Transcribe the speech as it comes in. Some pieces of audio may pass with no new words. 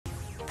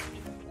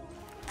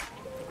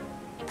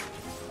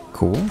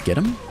Cool, get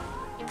him.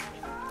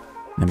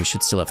 Then we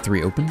should still have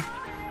 3 open.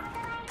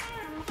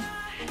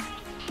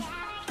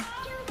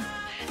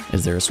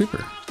 Is there a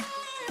sweeper?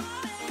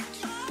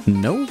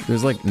 No,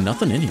 there's like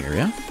nothing in here,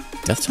 yeah?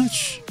 Death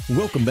Touch.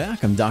 Welcome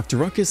back, I'm Dr.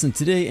 Ruckus, and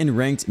today in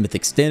Ranked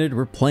Mythic Standard,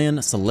 we're playing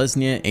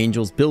Selesnya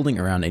Angels, building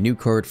around a new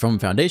card from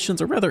Foundations,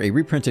 or rather a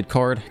reprinted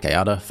card,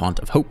 Gaiata, Font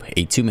of Hope,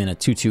 a 2-mana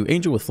 2/2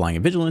 angel with flying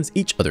and vigilance.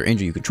 Each other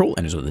angel you control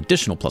enters with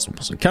additional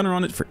 +1/+1 counter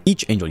on it for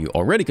each angel you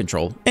already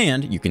control,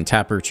 and you can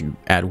tap her to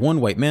add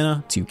 1 white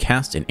mana to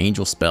cast an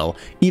angel spell,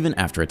 even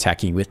after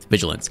attacking with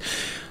vigilance.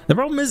 The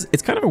problem is,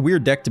 it's kind of a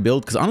weird deck to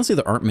build, because honestly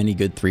there aren't many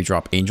good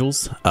 3-drop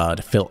angels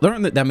to fill. There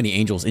aren't that many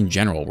angels in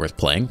general worth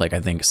playing. Like, I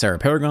think Sarah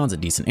Paragon's a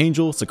decent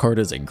angel,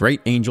 Sicarda's a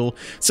great angel,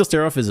 Steel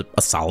Seraph is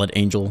a solid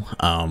angel,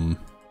 and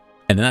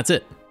then that's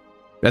it.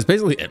 That's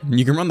basically it.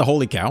 You can run the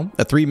Holy Cow,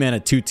 a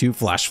 3-mana 2/2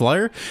 flash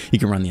flyer. You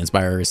can run the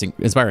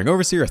Inspiring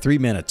Overseer, a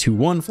 3-mana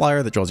 2/1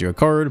 flyer that draws you a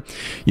card.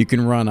 You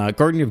can run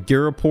Guardian of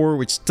Girapor,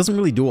 which doesn't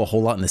really do a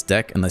whole lot in this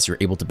deck unless you're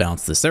able to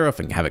bounce the Seraph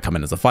and have it come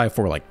in as a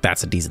 5/4. Like,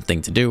 that's a decent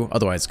thing to do.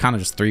 Otherwise, it's kind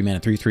of just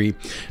 3-mana 3/3.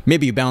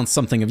 Maybe you bounce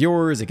something of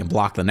yours, it can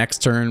block the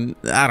next turn.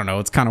 I don't know,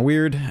 it's kind of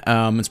weird.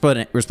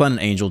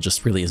 Resplendent Angel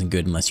just really isn't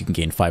good unless you can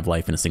gain 5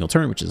 life in a single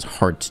turn, which is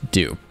hard to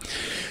do.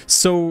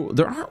 So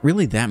there aren't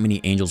really that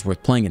many angels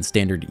worth playing in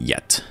Standard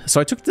yet.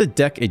 So I took the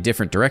deck a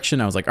different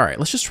direction. I was like, all right,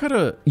 let's just try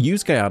to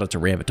use Gaiata to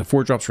ramp it to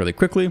 4 drops really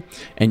quickly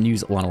and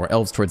use Llanowar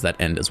Elves towards that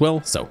end as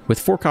well. So with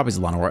 4 copies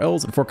of Llanowar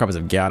Elves and 4 copies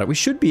of Gaiata, we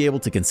should be able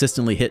to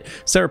consistently hit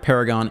Sarah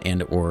Paragon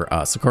and or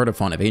Sicarda,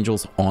 Font of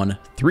Angels on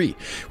 3,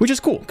 which is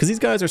cool because these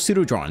guys are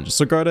pseudo-draw engines.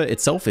 Sicarda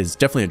itself is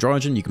definitely a draw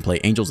engine. You can play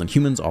Angels and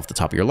Humans off the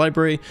top of your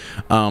library.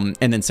 And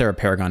then Sarah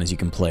Paragon is you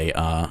can play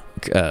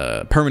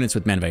permanents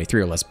with mana value 3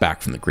 or less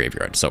back from the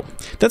graveyard. So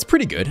that's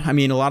pretty good. I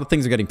mean, a lot of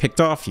things are getting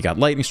picked off. You got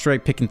Lightning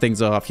Strike picking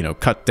things off, you know,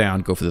 cut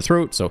down, go for the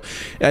throat. So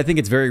I think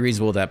it's very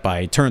reasonable that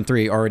by turn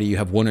 3 already you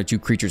have 1 or 2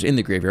 creatures in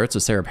the graveyard, so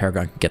Sarah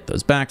Paragon can get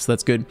those back, so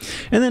that's good.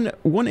 And then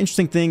one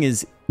interesting thing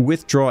is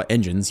with draw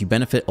engines, you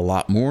benefit a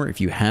lot more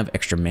if you have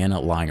extra mana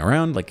lying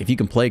around. Like, if you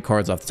can play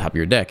cards off the top of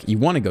your deck, you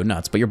want to go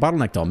nuts, but you're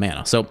bottlenecked all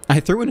mana. So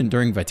I threw in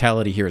Enduring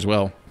Vitality here as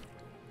well.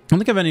 I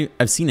don't think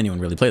I've seen anyone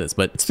really play this,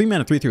 but it's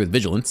 3-mana 3/3 with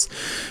Vigilance.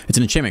 It's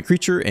an enchantment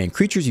creature, and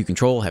creatures you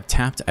control have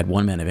tapped at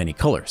 1 mana of any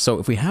color. So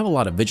if we have a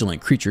lot of vigilant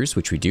creatures,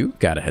 which we do,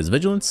 Gaiata has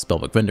Vigilance,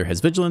 Spellbook Vendor has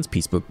Vigilance,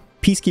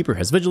 Peacekeeper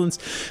has Vigilance,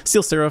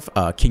 Steel Seraph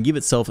can give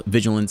itself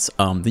Vigilance,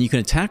 then you can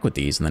attack with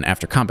these, and then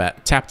after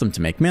combat, tap them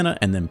to make mana,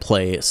 and then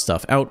play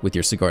stuff out with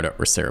your Sicarda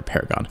or Sarah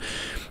Paragon.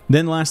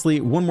 Then lastly,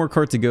 1 more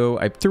card to go.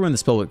 I threw in the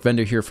Spellbook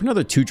Vendor here for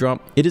another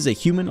 2-drop. It is a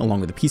human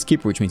along with the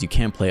Peacekeeper, which means you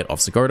can play it off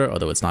Sicarda,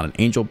 although it's not an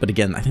angel. But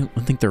again, I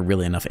don't think there are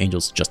really enough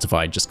angels to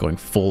justify just going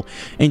full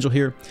angel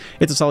here.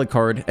 It's a solid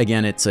card.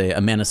 Again, it's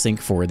a mana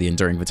sink for the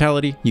Enduring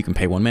Vitality. You can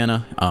pay 1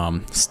 mana,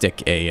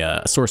 stick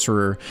a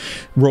Sorcerer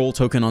roll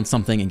token on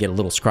something, and get a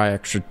little scry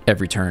extra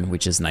every turn,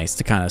 which is nice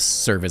to kind of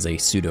serve as a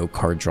pseudo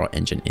card draw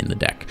engine in the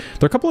deck.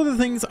 There are a couple other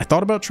things I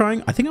thought about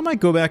trying. I think I might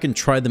go back and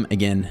try them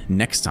again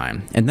next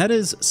time, and that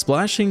is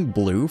splashing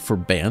blue for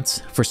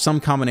Bant for some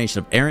combination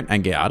of Errant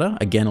and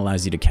Gaiata. Again,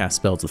 allows you to cast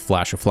spells with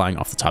flash or flying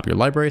off the top of your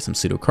library, some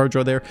pseudo card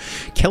draw there.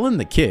 Kellen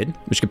the Kid,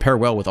 which could pair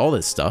well with all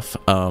this stuff.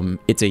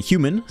 It's a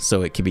human,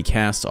 so it can be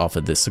cast off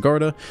of this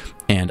Sicarda,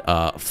 and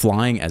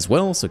flying as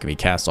well, so it can be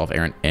cast off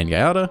Errant and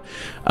Gaiata.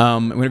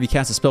 Whenever you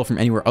cast a spell from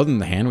anywhere other than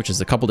the hand, which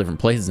is a couple different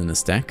places in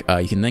this deck,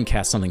 you can then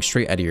cast something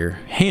straight out of your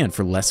hand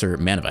for lesser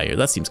mana value.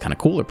 That seems kind of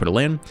cool, or put a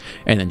land.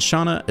 And then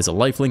Shauna is a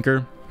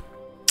lifelinker.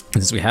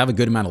 And since we have a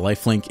good amount of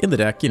lifelink in the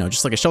deck, you know,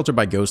 just like a Shelter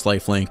by Ghost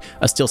lifelink,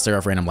 a Steel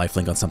Seraph random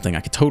lifelink on something,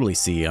 I could totally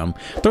see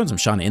throwing some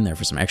Shauna in there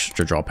for some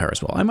extra draw power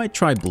as well. I might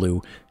try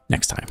blue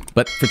next time.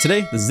 But for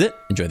today, this is it.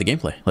 Enjoy the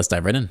gameplay. Let's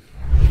dive right in.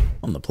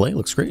 On the play,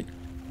 looks great.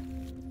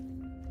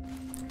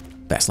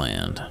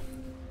 Vastland.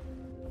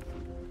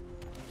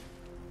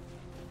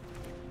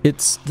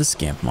 It's the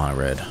Scamp mono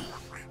red.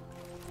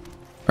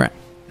 Alright,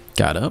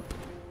 got up.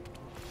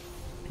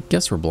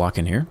 Guess we're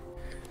blocking here.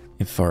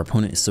 If our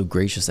opponent is so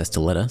gracious as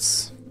to let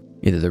us.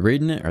 Either they're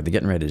raiding it or they're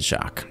getting ready to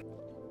shock.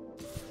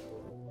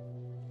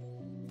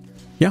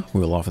 Yeah,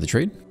 we'll offer the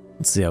trade.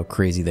 Let's see how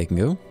crazy they can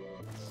go.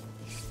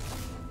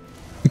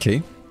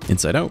 Okay,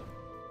 inside out.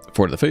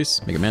 4 to the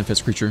face, make a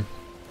manifest creature.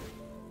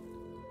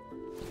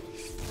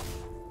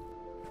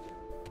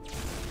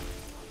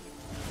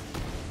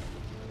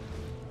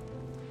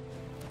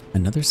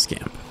 Another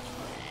Scamp.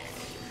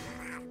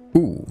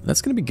 Ooh,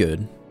 that's gonna be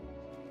good.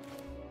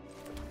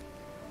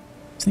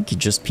 I think you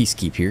just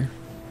Peacekeep here.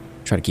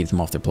 Try to keep them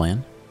off their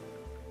plan.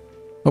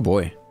 Oh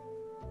boy.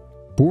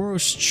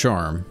 Boros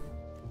Charm.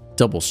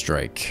 Double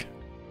Strike.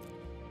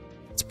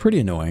 It's pretty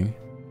annoying.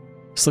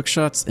 Slick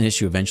Shot's an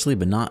issue eventually,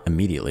 but not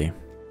immediately.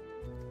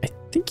 I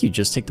think you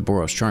just take the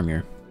Boros Charm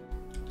here.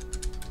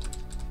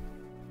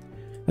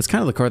 That's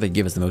kind of the card that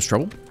gave us the most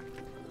trouble.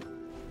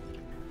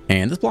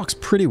 And this blocks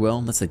pretty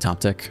well. Let's say top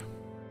deck.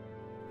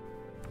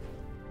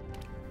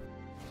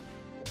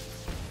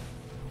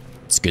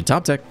 It's good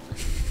top deck.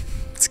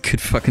 It's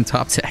good fucking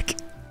top deck.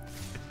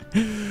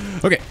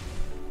 Okay,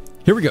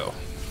 here we go.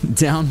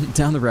 Down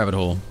the rabbit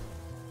hole.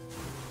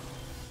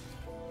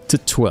 to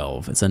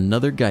 12. It's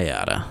another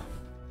Gaiata.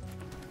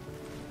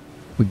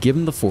 We give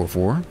them the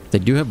 4/4. They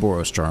do have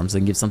Boros Charms. They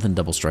can give something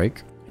double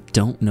strike.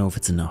 Don't know if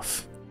it's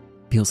enough.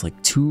 Feels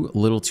like too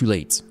little too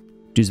late.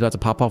 Dude's about to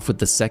pop off with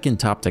the second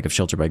top deck of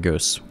Shelter by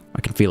Ghosts. I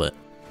can feel it.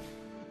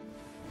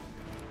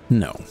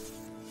 No.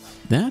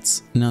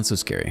 That's not so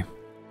scary.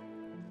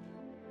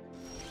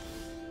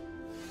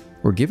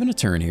 We're given a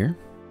turn here.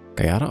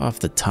 Gaiata off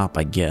the top,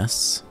 I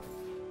guess.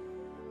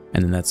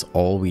 And then that's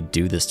all we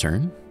do this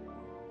turn.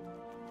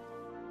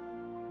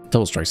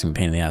 Double strike's gonna be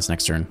a pain in the ass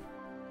next turn.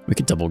 We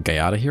could double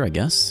Gaiata here, I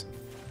guess.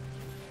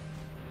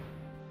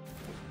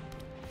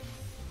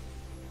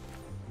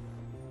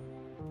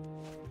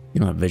 You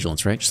don't have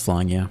Vigilance, right? Just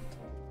flying, yeah.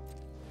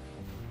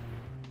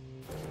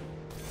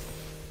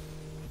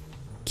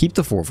 Keep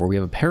the 4/4. We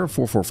have a pair of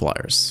 4/4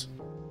 flyers.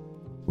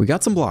 We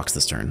got some blocks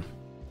this turn.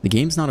 The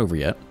game's not over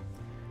yet.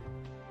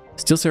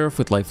 Steel Seraph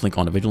with lifelink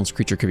on a Vigilance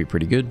creature could be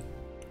pretty good.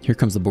 Here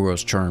comes the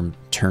Boros Charm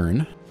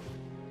turn.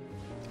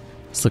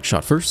 Slick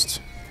Shot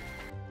first.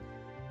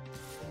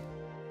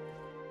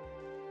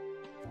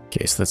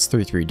 Okay, so that's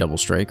 3/3 double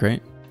strike,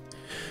 right?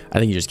 I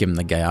think you just give him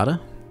the Gaiata.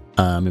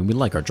 And we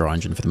like our draw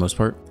engine for the most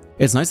part.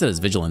 It's nice that it's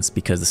Vigilance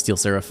because the Steel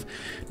Seraph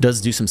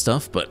does do some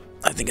stuff, but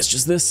I think it's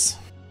just this.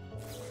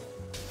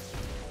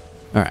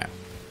 Alright.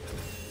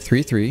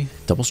 3/3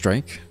 double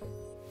strike.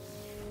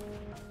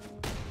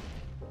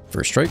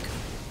 First strike.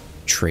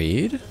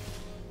 Trade.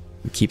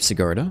 We keep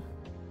Sigarda.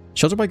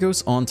 Shelter by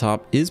Ghosts on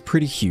top is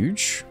pretty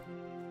huge.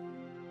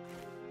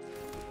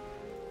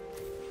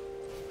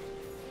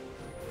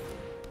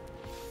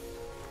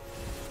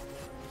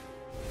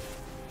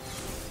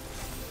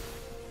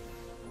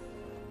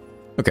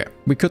 Okay,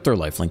 we could throw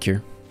lifelink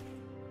here.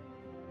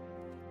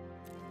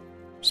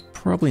 It's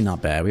probably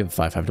not bad. We have a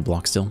 5/5 to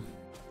block still.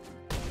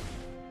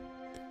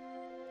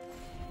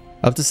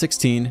 Up to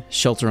 16,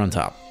 Shelter on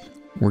top.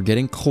 We're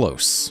getting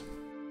close.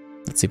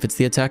 Let's see if it's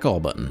the attack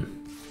all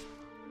button.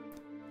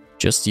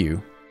 Just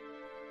you.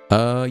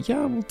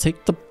 Yeah, we'll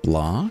take the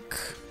block.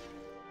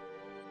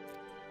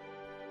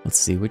 Let's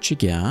see what you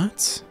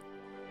got.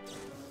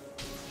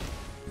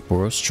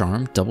 Boros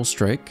Charm, double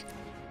strike.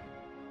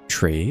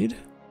 Trade.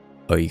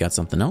 Oh, you got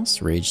something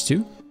else? Rage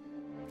 2.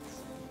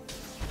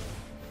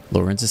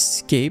 Lauren's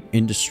Escape,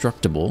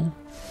 indestructible.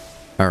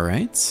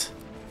 Alright.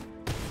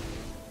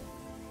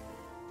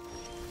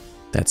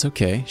 That's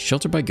okay.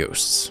 Shelter by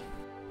Ghosts.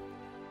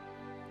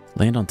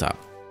 Land on top.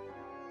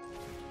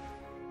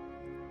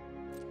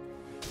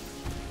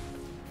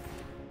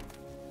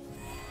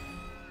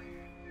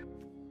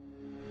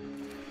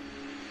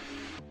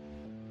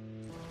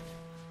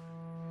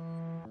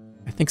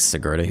 I think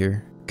Sigarda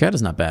here.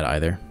 Gaiata's not bad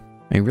either.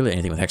 I mean, really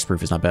anything with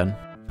hexproof is not bad.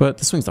 But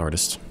this swing's the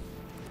hardest.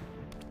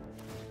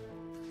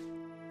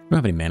 We don't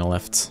have any mana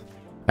left.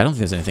 I don't think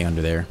there's anything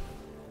under there.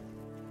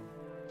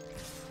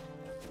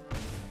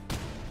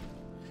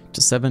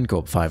 To 7, go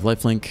up 5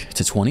 lifelink.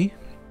 To 20.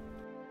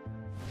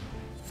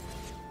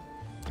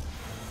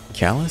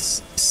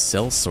 Callus,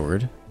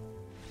 Sellsword.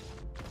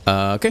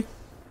 Okay.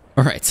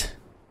 Alright.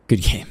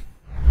 Good game.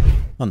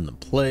 On the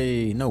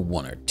play, no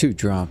 1 or 2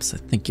 drops. I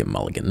think you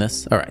mulligan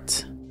this.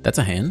 Alright. That's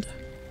a hand.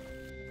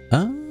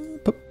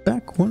 Put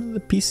back one of the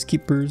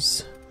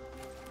Peacekeepers.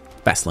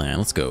 Fastland,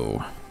 let's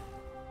go.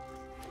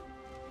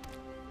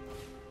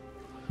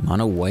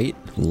 Mono white,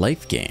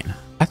 life gain.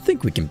 I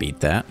think we can beat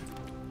that.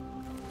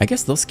 I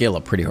guess they'll scale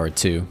up pretty hard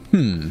too.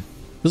 This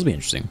will be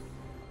interesting.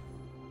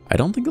 I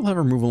don't think they'll have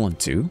removal on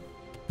 2.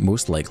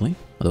 Most likely,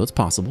 although it's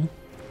possible.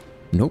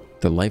 Nope,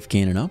 they're life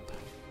gaining up.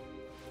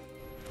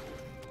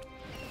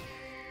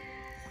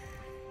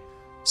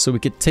 So we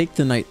could take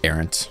the Knight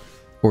Errant,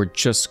 or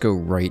just go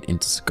right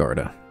into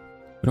Sigarda.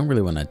 We don't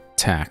really want to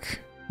attack.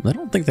 I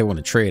don't think they want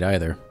to trade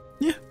either.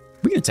 Yeah,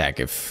 we can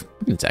attack if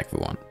we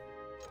want.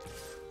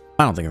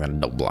 I don't think I'm gonna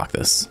double block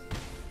this.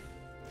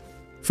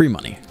 Free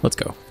money. Let's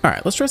go. All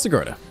right, let's try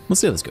Sigarda.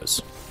 Let's see how this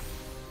goes.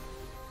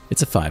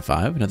 It's a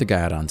 5/5. Another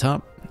guy out on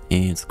top.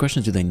 And the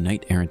question is, do they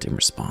Knight Errant in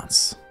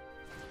response?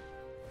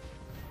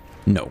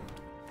 No.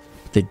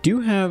 They do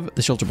have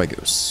the Shelter by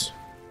Ghosts.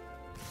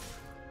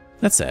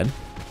 That's sad.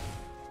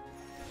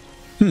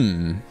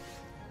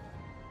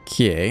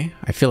 Okay.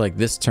 I feel like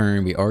this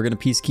turn we are going to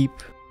Peacekeep.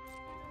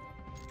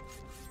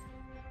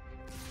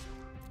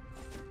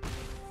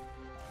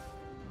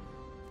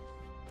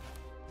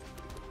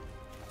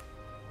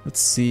 Let's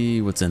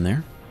see what's in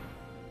there.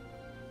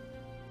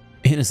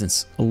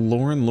 Innocence.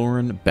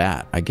 Lauren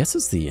Bat. I guess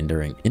it's the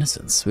Enduring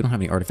Innocence. We don't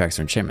have any artifacts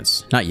or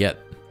enchantments. Not yet.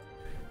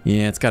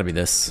 Yeah, it's got to be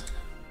this.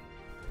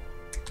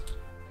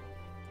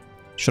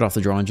 Shut off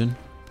the draw engine.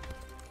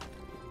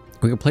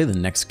 We can play the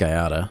next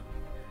Gaiata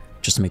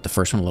just to make the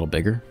first one a little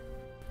bigger.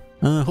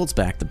 Holds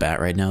back the bat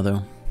right now,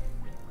 though.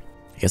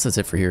 I guess that's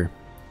it for here.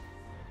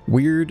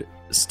 Weird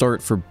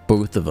start for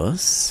both of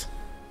us.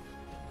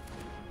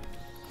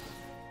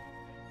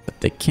 But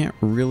they can't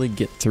really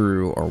get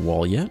through our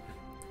wall yet.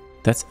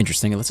 That's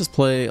interesting. Let's just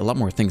play a lot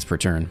more things per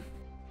turn.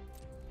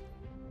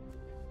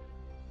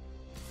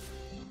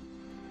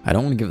 I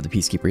don't want to give it the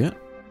Peacekeeper yet.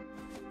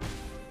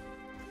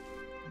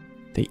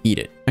 They eat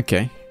it.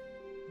 Okay.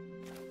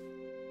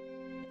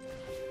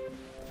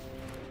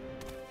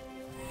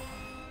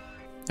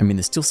 I mean,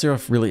 the Steel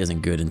Seraph really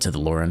isn't good into the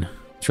Lauren.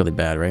 It's really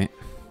bad, right?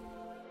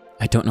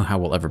 I don't know how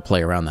we'll ever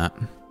play around that.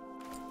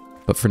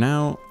 But for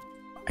now,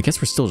 I guess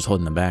we're still just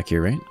holding them back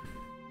here, right?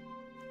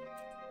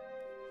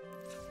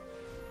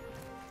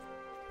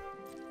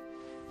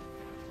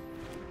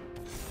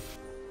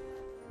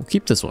 We'll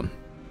keep this one.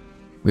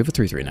 We have a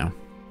 3-3 now.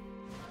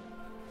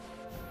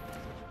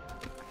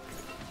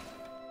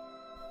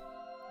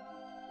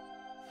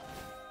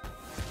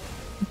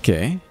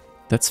 Okay,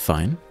 that's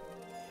fine.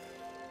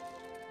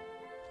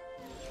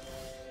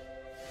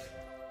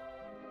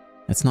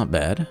 That's not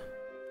bad.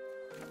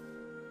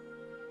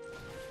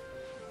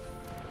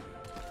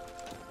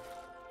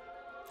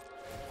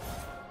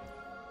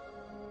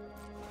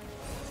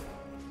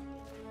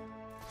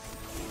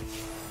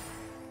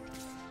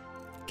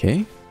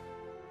 Okay,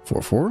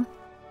 4-4.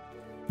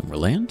 And we're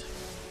land.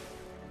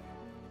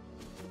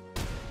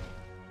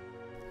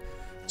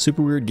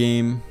 Super weird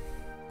game.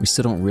 We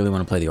still don't really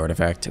want to play the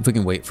artifact. If we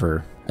can wait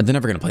for... They're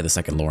never going to play the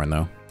second Lauren,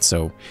 though.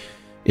 So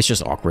it's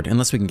just awkward.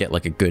 Unless we can get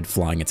like a good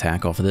flying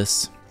attack off of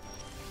this.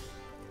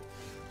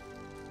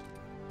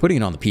 Putting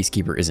it on the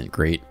Peacekeeper isn't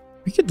great.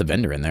 We get the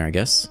Vendor in there, I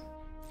guess.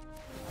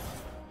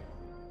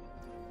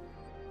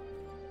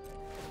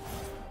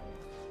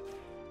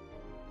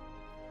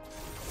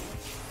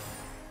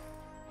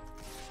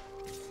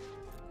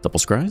 Double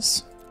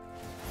Scries?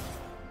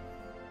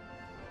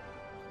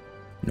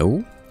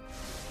 No.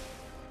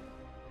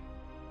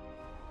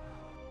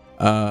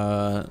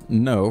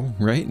 No,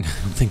 right? I don't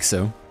think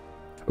so.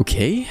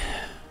 Okay.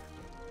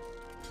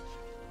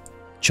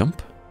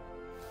 Jump.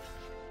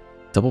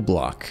 Double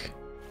block.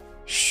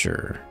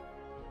 Sure.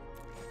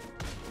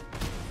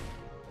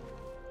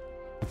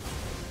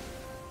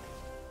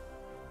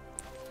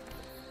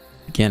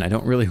 Again, I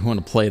don't really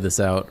want to play this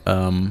out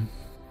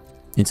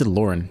into the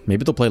Lauren.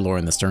 Maybe they'll play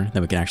Lauren this turn,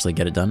 then we can actually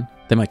get it done.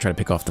 They might try to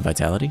pick off the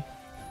Vitality.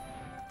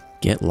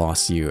 Get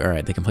lost you.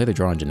 Alright, they can play the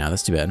draw engine now.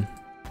 That's too bad.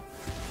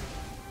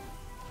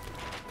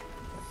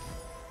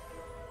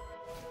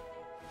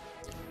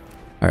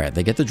 Alright,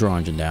 they get the draw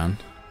engine down.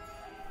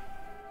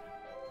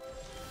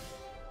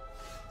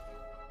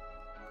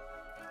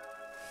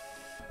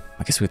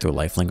 I guess we throw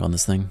lifelink on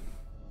this thing.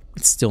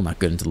 It's still not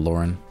good into the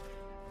Lauren.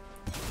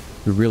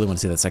 We really want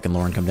to see that second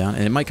Lauren come down,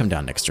 and it might come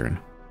down next turn.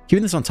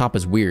 Keeping this on top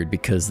is weird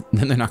because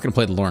then they're not going to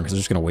play the Lauren because they're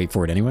just going to wait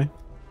for it anyway.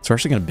 So we're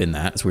actually going to bin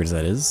that, as weird as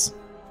that is.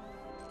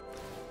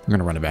 I'm going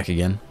to run it back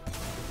again.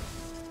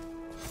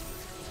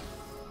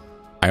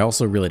 I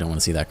also really don't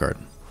want to see that card.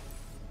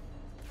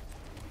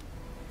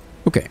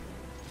 Okay.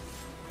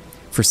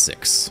 For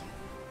 6.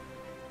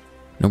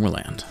 No more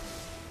land.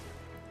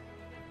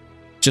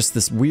 Just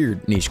this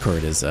weird niche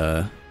card is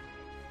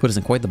put us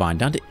in quite the bind.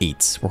 Down to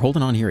 8. We're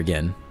holding on here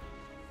again.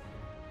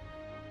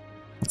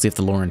 Let's see if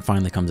the Lauren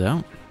finally comes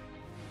out.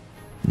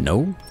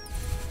 No.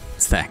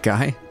 It's that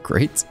guy.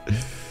 Great.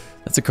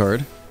 That's a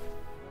card.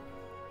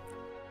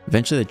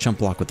 Eventually they chump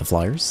block with the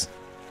Flyers.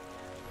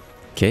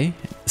 Okay.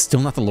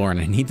 Still not the Lauren.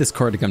 I need this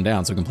card to come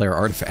down so we can play our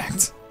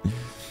artifact.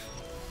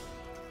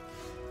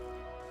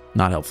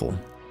 Not helpful.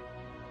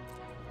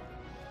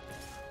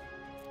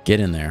 Get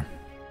in there.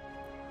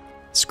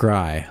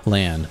 Scry,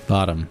 land,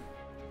 bottom.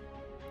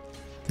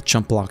 The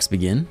chump blocks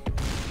begin.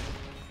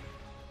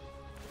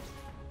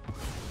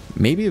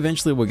 Maybe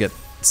eventually we'll get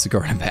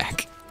Sigarda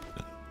back.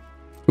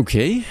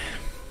 Okay.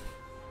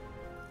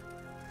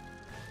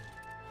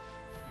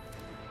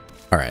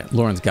 Alright,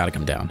 Lauren's gotta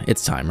come down.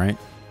 It's time, right?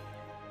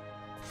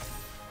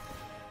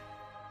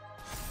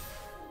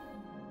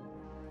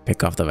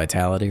 Pick off the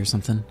Vitality or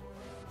something.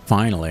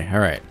 Finally.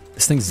 Alright.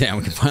 This thing's down.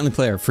 We can finally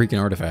play our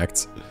freaking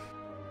artifacts.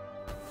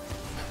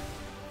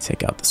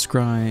 Take out the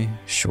Scry.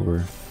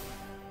 Sure.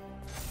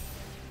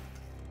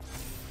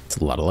 It's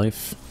a lot of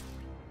life.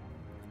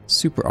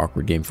 Super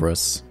awkward game for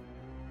us.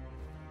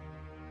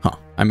 Huh.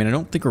 I mean, I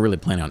don't think we're really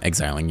planning on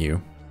exiling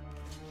you.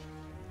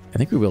 I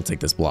think we will take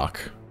this block.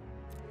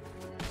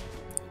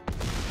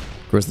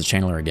 Grows the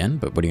Channeler again,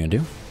 but what are you gonna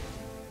do?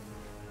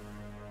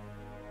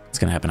 It's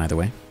gonna happen either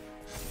way.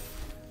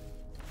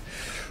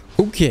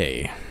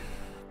 Okay.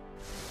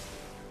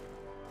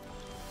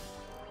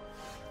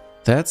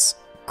 That's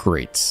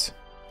great.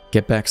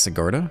 Get back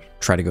Sigarda.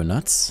 Try to go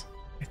nuts.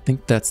 I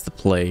think that's the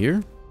play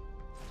here.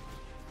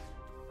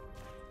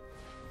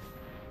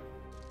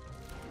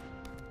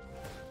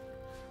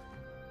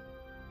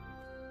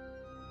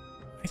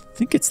 I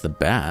think it's the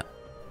bat.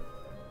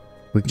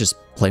 We can just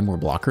play more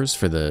blockers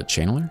for the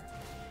Channeler.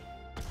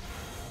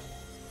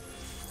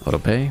 Auto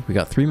pay. We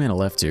got 3 mana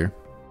left here.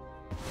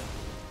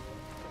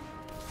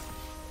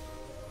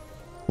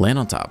 Land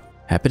on top.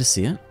 Happy to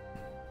see it.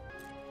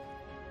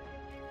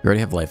 We already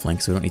have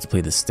lifelink, so we don't need to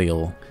play the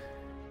Steel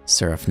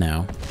Seraph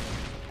now.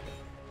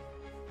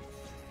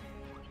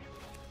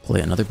 Play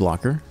another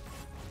blocker.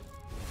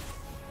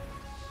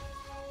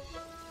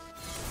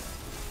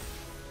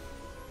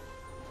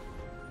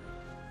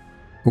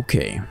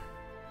 Okay.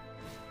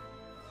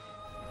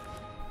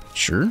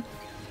 Sure.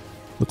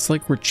 Looks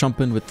like we're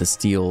chumping with the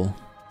Steel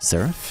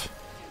Seraph.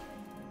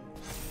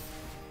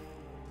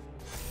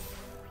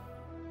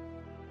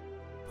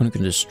 I'm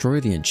going to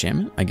destroy the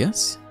enchantment, I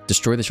guess.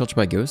 Destroy the Shelter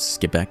by Ghosts,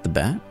 get back the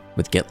bat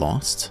with Get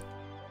Lost.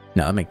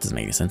 No, that doesn't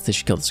make any sense. They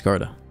should kill the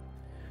Skarda. I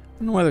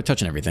don't know why they're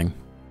touching everything.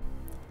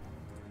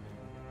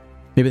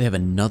 Maybe they have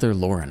another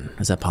Lauren.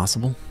 Is that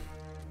possible?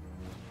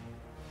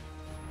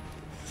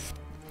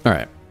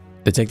 Alright.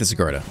 They take the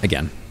Sigarda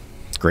again.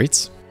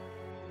 Great.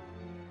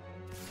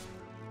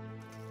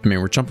 I mean,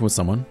 we're jumping with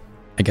someone.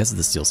 I guess it's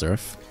the Steel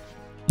Seraph.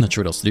 Not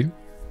sure what else to do.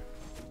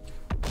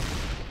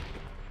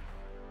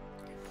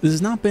 This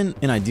has not been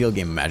an ideal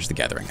game of Magic the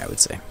Gathering, I would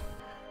say.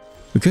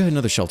 We could have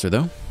another Shelter,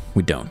 though.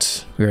 We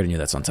don't. We already knew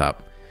that's on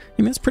top.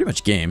 I mean, it's pretty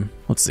much game.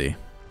 Let's see.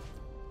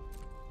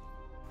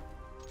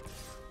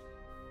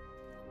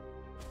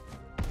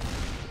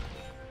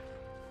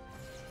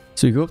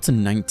 So you go up to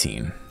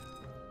 19.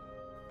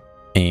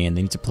 And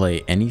they need to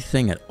play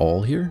anything at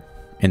all here,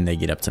 and they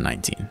get up to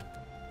 19.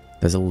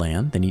 There's a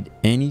land. They need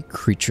any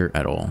creature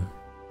at all.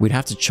 We'd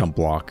have to chump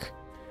block.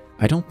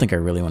 I don't think I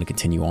really want to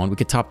continue on. We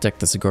could top deck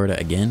the Sigarda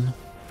again.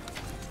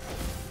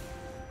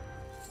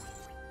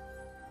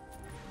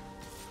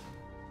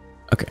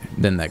 Okay,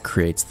 then that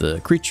creates the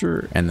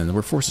creature, and then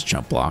we're forced to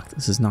chump block.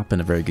 This has not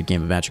been a very good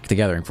game of Magic the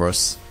Gathering for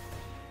us.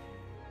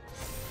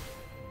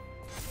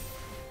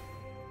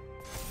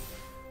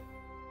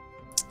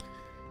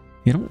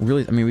 You don't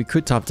really... I mean, we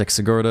could top deck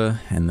Sigarda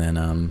and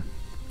then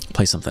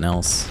play something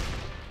else.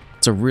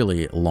 It's a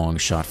really long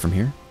shot from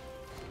here.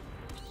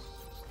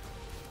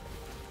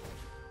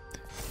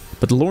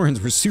 But the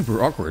Lorens were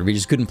super awkward. We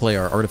just couldn't play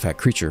our artifact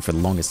creature for the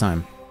longest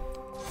time.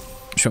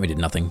 Sure, we did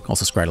nothing.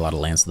 Also scryed a lot of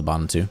lands to the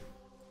bottom, too.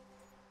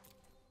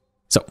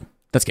 So,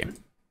 that's game.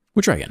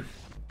 We'll try again.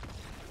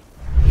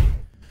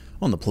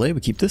 On the play,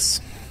 we keep this.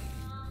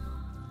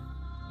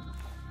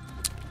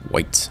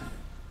 White.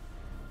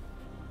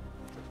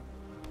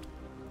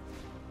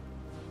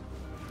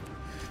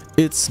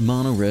 It's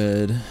mono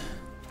red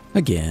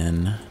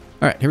again.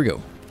 All right, here we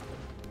go.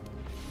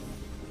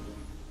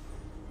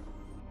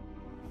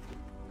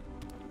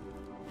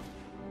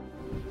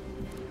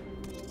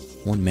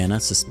 One mana,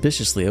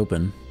 suspiciously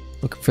open.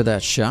 Looking for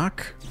that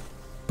shock.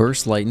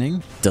 Burst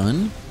lightning,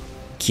 done.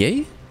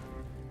 Okay,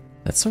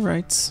 that's all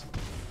right.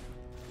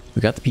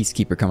 We got the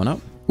Peacekeeper coming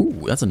up.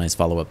 Ooh, that's a nice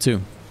follow-up too.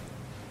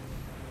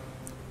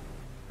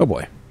 Oh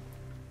boy.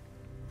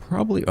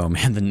 Probably, oh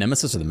man, the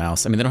Nemesis or the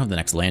Mouse. I mean, they don't have the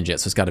next land yet,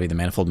 so it's got to be the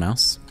Manifold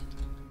Mouse.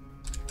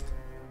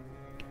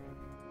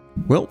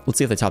 Well, let's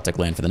see if they top deck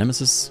land for the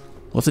Nemesis.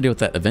 We'll have to deal with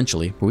that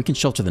eventually, but we can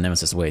shelter the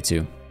Nemesis away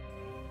too.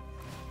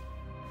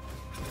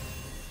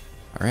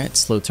 Alright,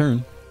 slow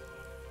turn.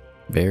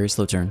 Very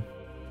slow turn.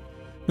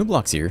 No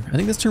blocks here. I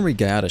think this turn we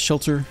got a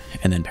Shelter,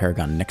 and then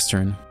Paragon next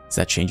turn. Does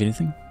that change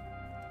anything?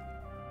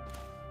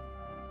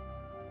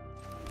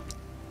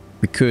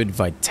 We could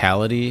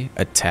Vitality,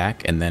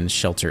 attack, and then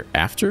Shelter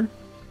after.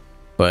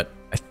 But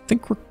I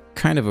think we're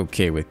kind of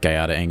okay with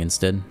Gaiata Ang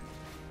instead.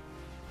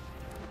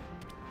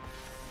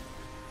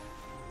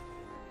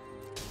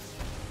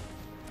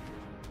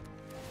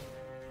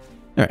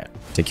 Alright,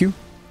 take you.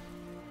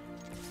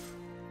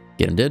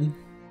 Get him dead.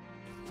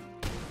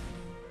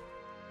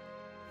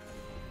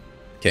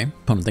 Okay,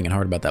 opponent thinking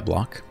hard about that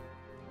block.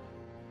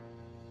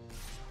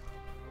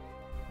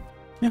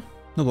 Yeah,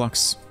 no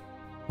blocks.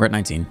 We're at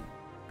 19.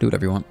 Do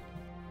whatever you want.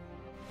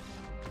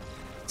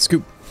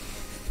 Scoop.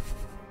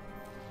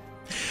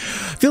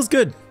 Feels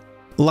good.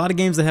 A lot of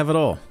games that have it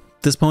all.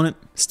 This opponent,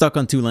 stuck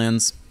on 2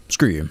 lands.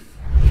 Screw you.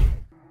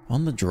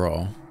 On the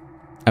draw,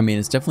 I mean,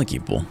 it's definitely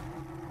keepable.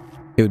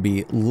 It would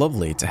be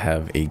lovely to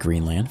have a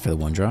green land for the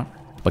 1-drop,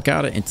 but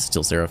Gaiata into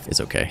Steel Seraph is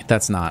okay.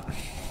 That's not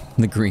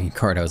the green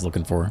card I was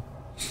looking for.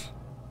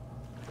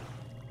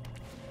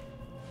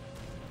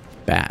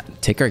 Bat.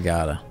 Take our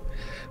Gaiata.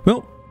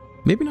 Well,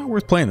 maybe not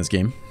worth playing this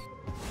game.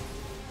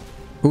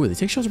 Ooh, they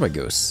take Shelter by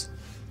Ghosts.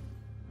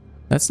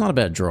 That's not a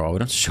bad draw. We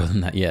don't have to show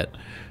them that yet.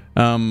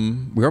 We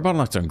are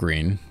bottlenecked on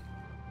green,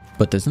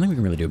 but there's nothing we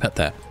can really do about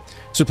that.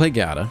 So we play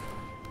Gaiata,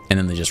 and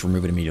then they just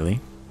remove it immediately.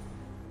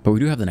 But we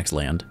do have the next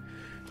land.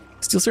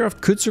 Steel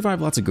Seraph could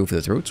survive lots of Go for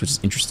the Throats, which is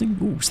interesting.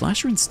 Ooh,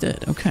 Slasher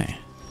instead. Okay.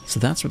 So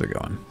that's where they're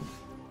going.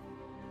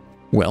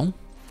 Well,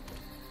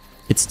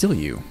 it's still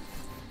you.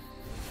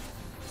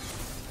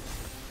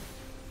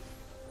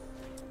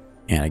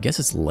 And I guess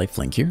it's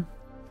lifelink here.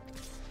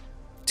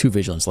 2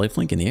 Vigilance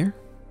lifelink in the air.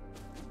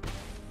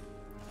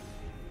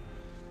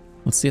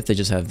 Let's see if they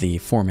just have the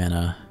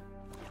 4-mana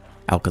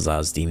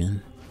Alcazar's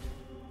Demon.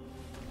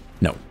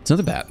 No, it's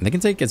another bat. They can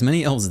take as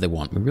many elves as they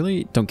want. We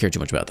really don't care too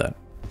much about that.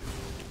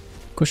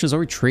 Question is, are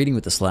we trading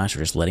with the Slash or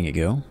just letting it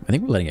go? I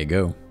think we're letting it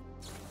go.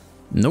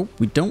 Nope,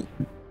 we don't.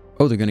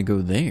 Oh, they're going to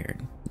go there.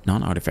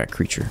 Non-artifact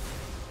creature.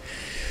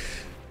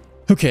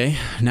 Okay,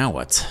 now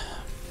what?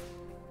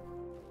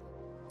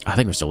 I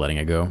think we're still letting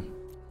it go.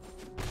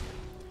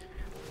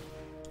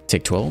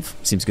 Take 12.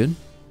 Seems good.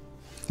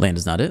 Land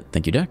is not it.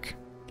 Thank you, deck.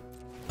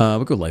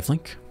 We'll go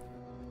lifelink.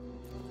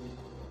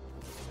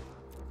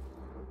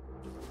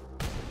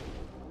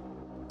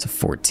 To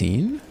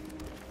 14.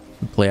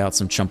 We'll play out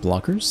some chump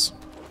blockers.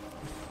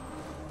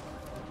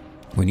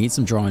 We need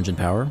some draw engine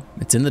power.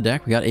 It's in the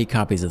deck. We got 8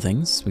 copies of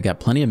things. We got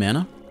plenty of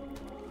mana.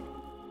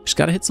 Just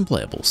gotta hit some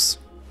playables.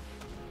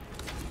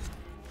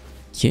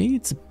 Okay,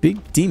 it's a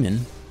big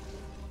demon.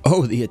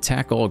 Oh, the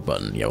attack all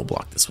button. Yeah, we'll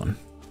block this one.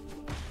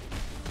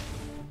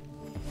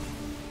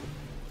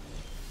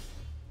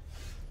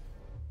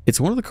 It's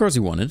one of the cards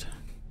we wanted.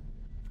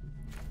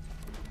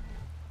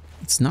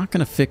 It's not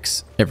gonna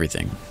fix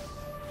everything.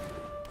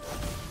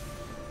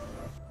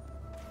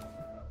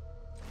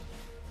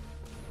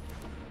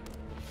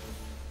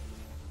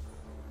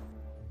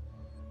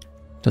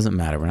 Doesn't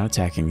matter, we're not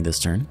attacking this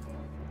turn.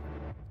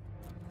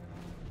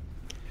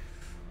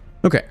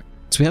 Okay,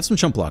 so we have some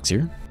chump blocks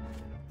here.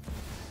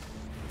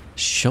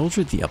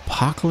 Sheldred the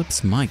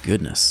Apocalypse, my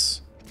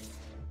goodness.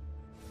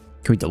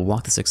 Can we double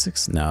block the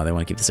 6/6? No, they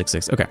want to keep the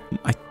 6/6. Okay,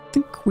 I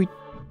think we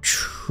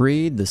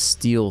trade the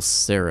Steel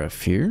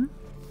Seraph here.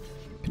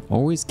 Can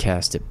always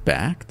cast it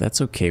back, that's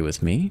okay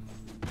with me.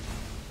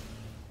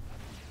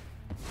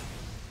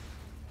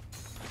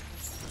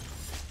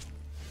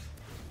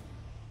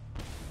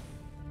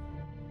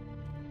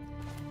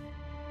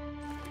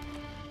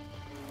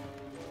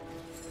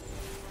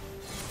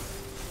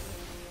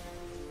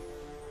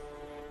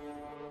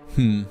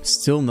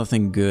 Still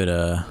nothing good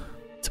to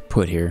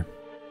put here.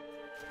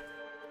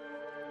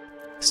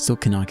 Still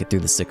cannot get through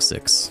the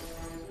 6/6.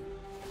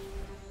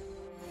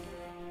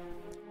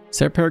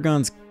 Sarah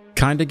Paragon's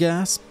kinda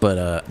gas,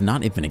 but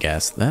not infinite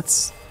gas.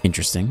 That's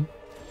interesting.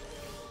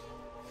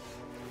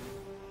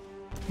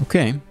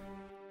 Okay. I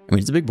mean,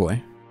 it's a big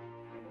boy.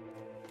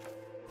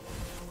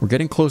 We're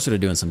getting closer to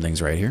doing some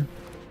things right here.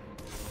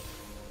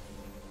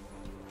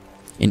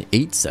 An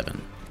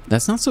 8/7.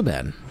 That's not so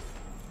bad.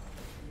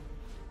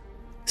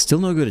 Still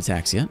no good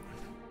attacks yet.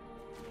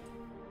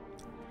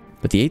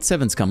 But the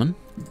 8/7's coming.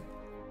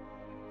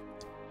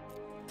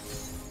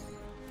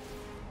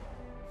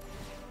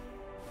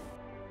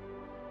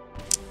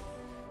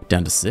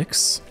 Down to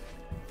 6.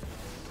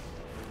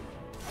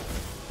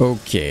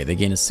 Okay, they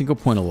gain a single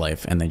point of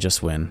life and they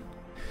just win.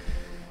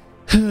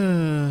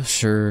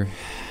 Sure,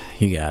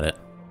 you got it.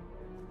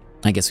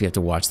 I guess we have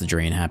to watch the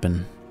drain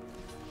happen.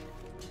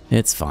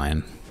 It's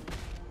fine.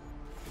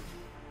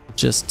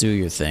 Just do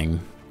your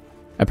thing.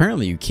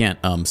 Apparently you can't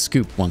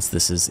scoop once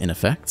this is in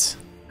effect.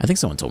 I think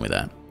someone told me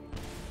that.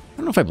 I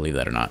don't know if I believe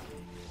that or not.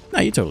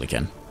 No, you totally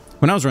can.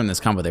 When I was running this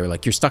combo, they were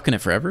like, you're stuck in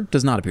it forever.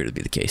 Does not appear to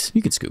be the case.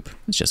 You can scoop.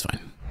 It's just fine.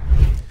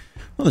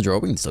 On the draw,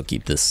 we can still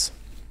keep this.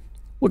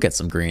 We'll get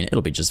some green.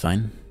 It'll be just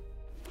fine.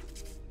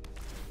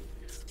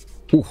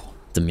 Ooh,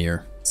 the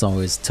mirror. It's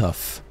always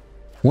tough.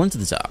 One to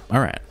the top. All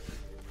right.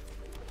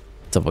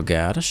 Double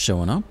Gata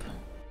showing up.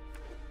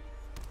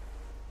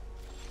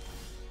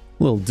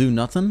 Little do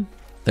nothing.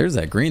 There's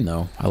that green,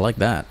 though. I like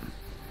that.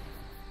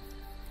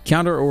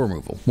 Counter or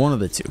removal. One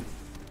of the two.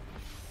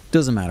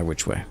 Doesn't matter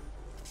which way.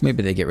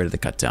 Maybe they get rid of the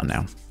cut down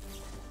now.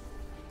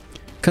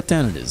 Cut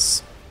down it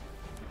is.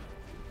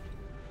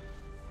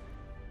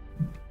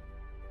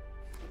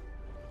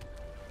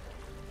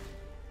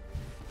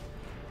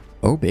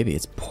 Oh, baby,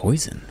 it's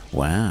poison.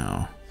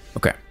 Wow.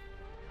 Okay.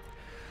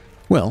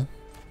 Well,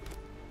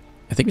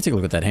 I think we take a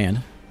look at that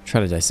hand. Try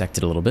to dissect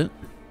it a little bit.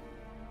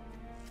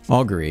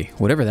 Augury,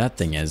 whatever that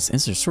thing is.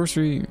 Instant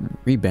sorcery,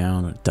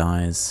 rebound,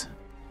 dies.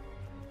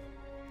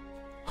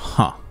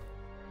 Huh.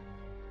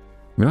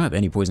 We don't have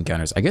any poison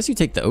counters. I guess you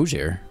take the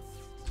Ogier.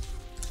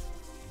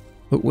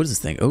 What is this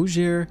thing?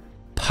 Ogier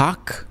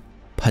Pak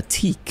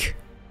Patik.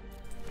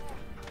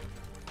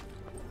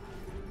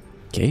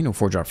 Okay, no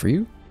 4-drop for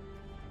you.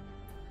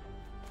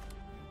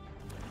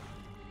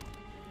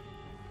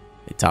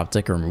 A top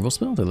deck or removal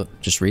spell? They're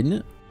just reading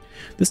it.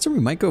 This turn we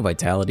might go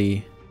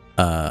Vitality,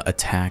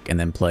 attack, and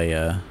then play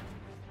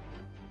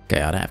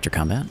Gaiata after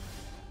combat.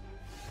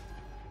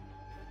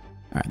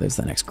 Alright, there's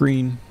the next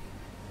green.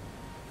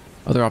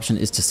 Other option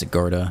is to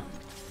Sigarda.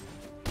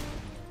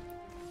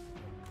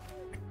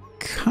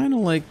 Kind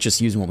of like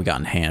just using what we got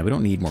in hand. We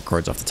don't need more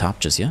cards off the top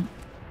just yet.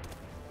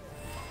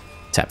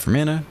 Tap for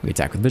mana. We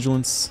attack with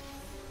Vigilance.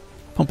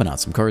 Pumping out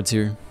some cards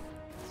here.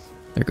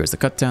 There goes the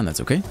cut down.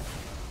 That's okay.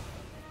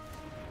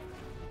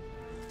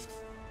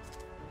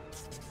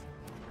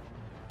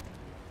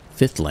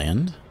 Fifth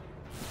land.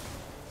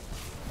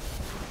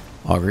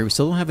 Augury, we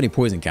still don't have any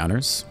poison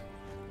counters.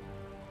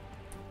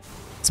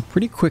 It's a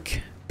pretty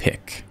quick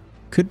pick.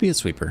 Could be a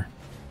sweeper.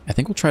 I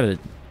think we'll try to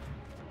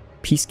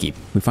Peacekeep.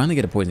 We finally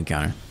get a poison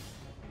counter.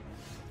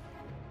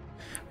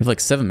 We have like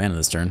 7 mana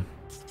this turn.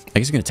 I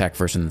guess we can attack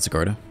first and then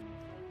Sigarda.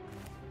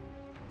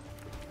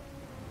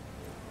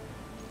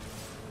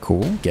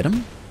 Cool, get him.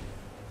 And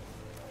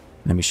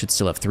then we should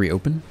still have 3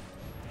 open.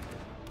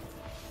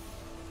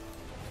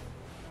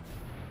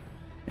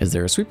 Is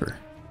there a sweeper?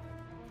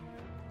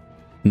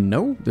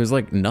 No, there's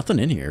like nothing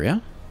in here,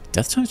 yeah?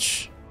 Death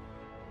Touch?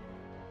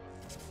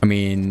 I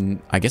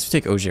mean, I guess we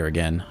take Ogier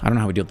again. I don't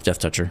know how we deal with Death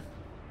Toucher.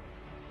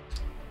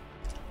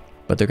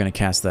 But they're going to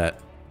cast that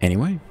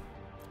anyway.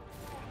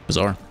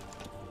 Bizarre.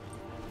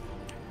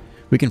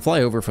 We can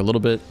fly over for a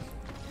little bit.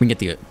 We can get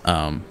the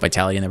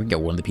Vitality in there. We can get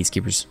one of the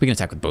Peacekeepers. We can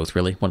attack with both,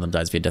 really. One of them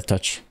dies via Death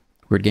Touch.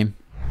 Weird game.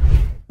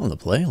 On the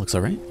play, looks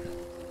alright.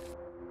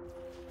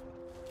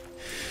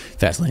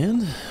 Fast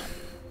land.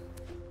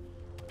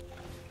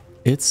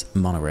 It's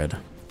mono red.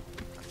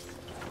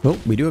 Well,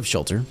 we do have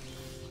shelter.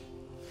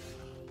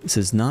 This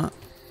is not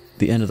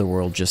the end of the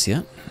world just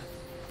yet.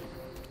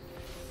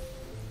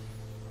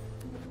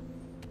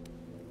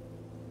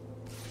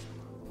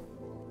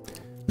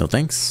 No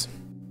thanks.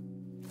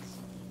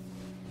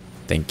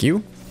 Thank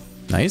you.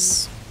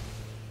 Nice.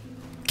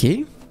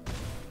 Okay.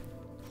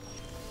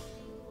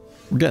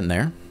 We're getting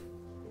there.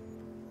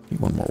 Need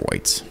one more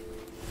white.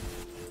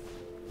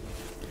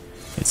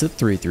 It's a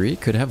 3/3.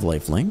 Could have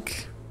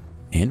lifelink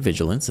and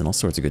vigilance and all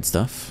sorts of good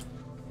stuff.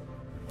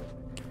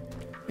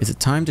 Is it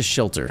time to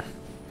shelter?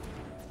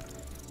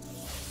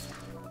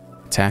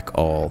 Attack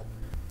all.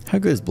 How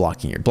good is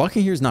blocking here?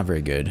 Blocking here is not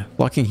very good.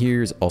 Blocking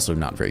here is also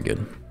not very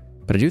good.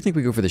 But I do think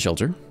we go for the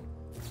shelter.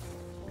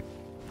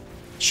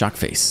 Shock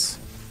face.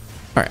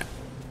 Alright.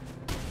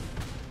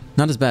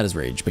 Not as bad as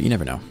rage, but you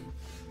never know.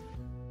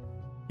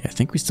 Yeah, I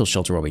think we still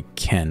shelter while we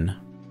can.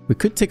 We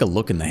could take a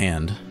look in the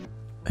hand.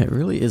 It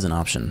really is an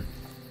option.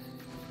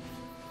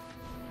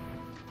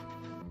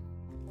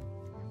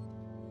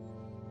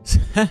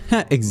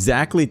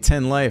 Exactly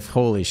 10 life.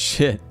 Holy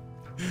shit.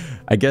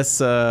 I guess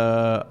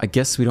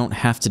we don't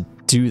have to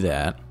do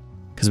that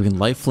because we can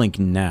lifelink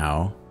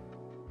now,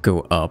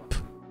 go up,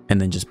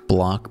 and then just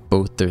block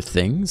both their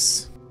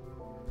things.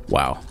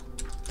 Wow.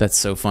 That's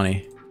so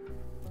funny.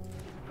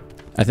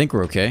 I think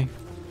we're okay.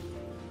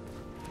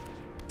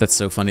 That's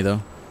so funny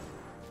though.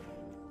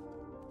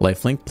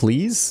 Lifelink,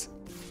 please.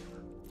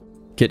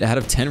 Get out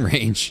of 10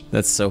 range.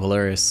 That's so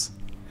hilarious.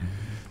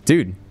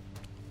 Dude.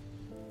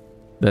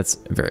 That's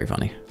very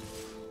funny.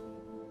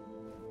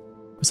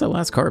 What's that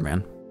last card,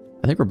 man?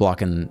 I think we're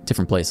blocking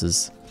different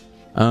places.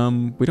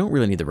 We don't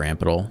really need the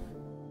ramp at all.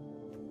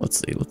 Let's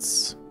see,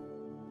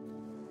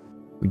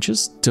 we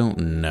just don't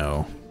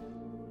know.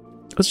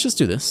 Let's just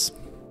do this.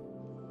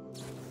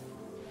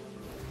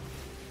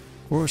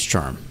 Force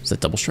Charm. Is that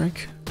double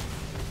strike?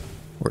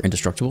 Or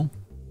indestructible?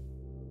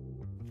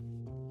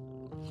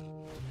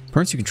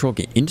 Opponents you control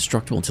get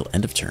indestructible until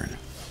end of turn.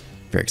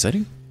 Very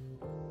exciting.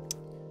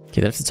 Okay,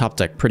 that's the top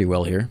deck pretty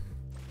well here.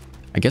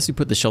 I guess we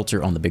put the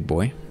shelter on the big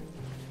boy.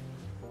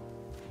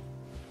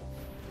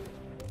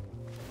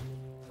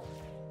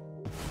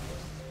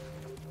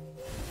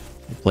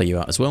 We'll play you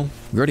out as well.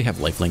 We already have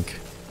lifelink,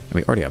 and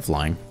we already have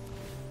flying.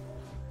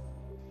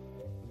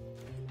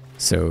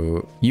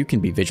 So you can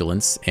be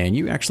vigilance, and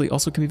you actually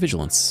also can be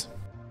vigilance.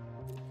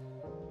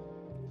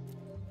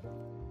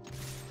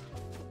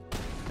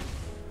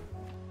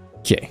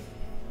 Okay,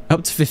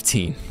 up to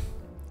 15.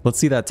 Let's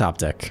see that top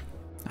deck.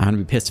 I'm gonna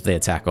be pissed if they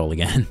attack all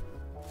again.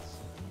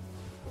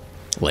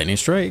 Lightning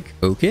strike.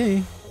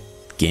 Okay.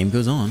 Game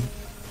goes on.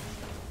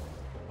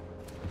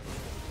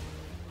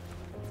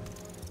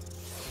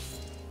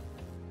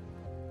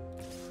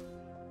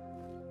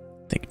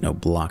 Think no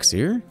blocks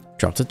here.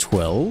 Drop to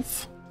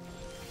 12.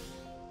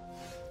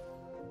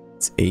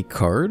 It's a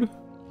card.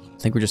 I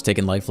think we're just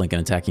taking lifelink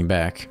and attacking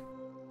back.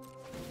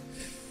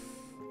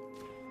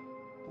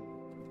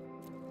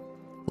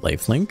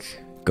 Lifelink.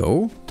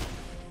 Go.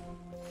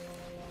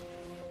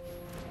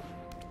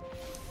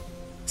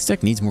 This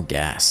deck needs more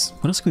gas.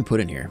 What else can we put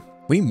in here?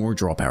 We need more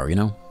draw power, you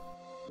know?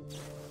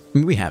 I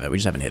mean, we have it. We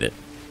just haven't hit it.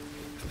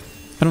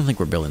 I don't think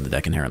we're building the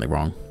deck inherently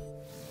wrong.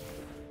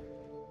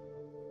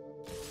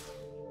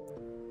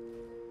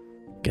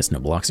 Guess no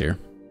blocks here.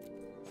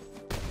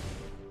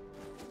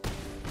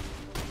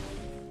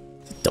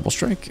 Double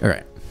strike?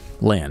 Alright.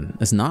 Land.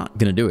 That's not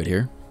gonna do it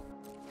here.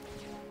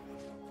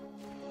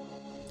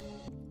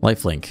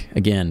 Lifelink.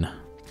 Again.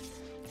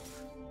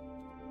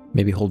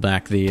 Maybe hold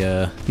back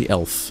the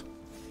elf.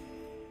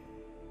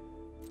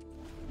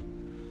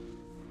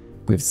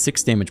 We have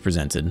 6 damage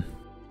presented.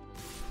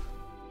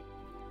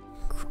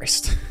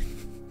 Christ.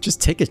 Just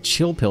take a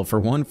chill pill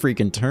for one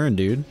freaking turn,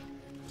 dude.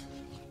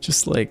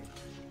 Just like,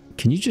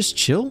 can you just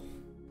chill?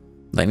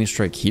 Lightning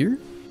strike here?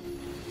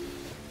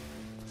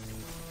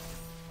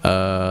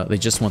 They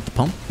just want the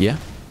pump, yeah.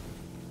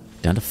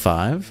 Down to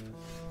 5.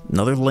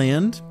 Another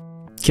land.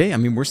 Okay, I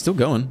mean, we're still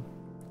going.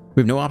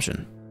 We have no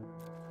option.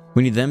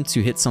 We need them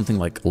to hit something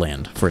like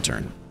land for a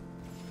turn.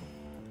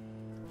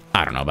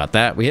 I don't know about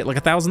that. We hit like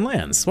 1,000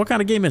 lands. What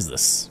kind of game is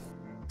this?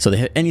 So they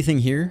hit anything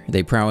here,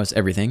 they prowess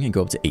everything and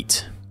go up to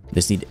 8. They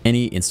just need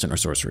any instant or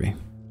sorcery.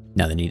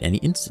 Now they need any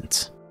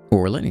instant,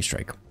 or lightning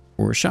strike,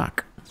 or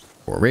shock,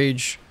 or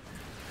rage.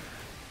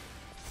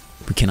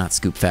 We cannot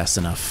scoop fast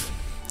enough.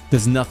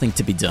 There's nothing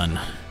to be done.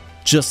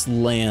 Just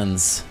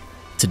lands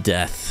to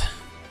death.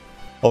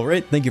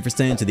 Alright, thank you for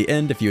staying to the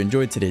end. If you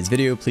enjoyed today's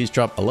video, please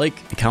drop a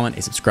like, a comment,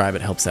 a subscribe.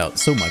 It helps out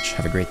so much.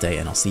 Have a great day,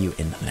 and I'll see you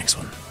in the next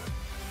one.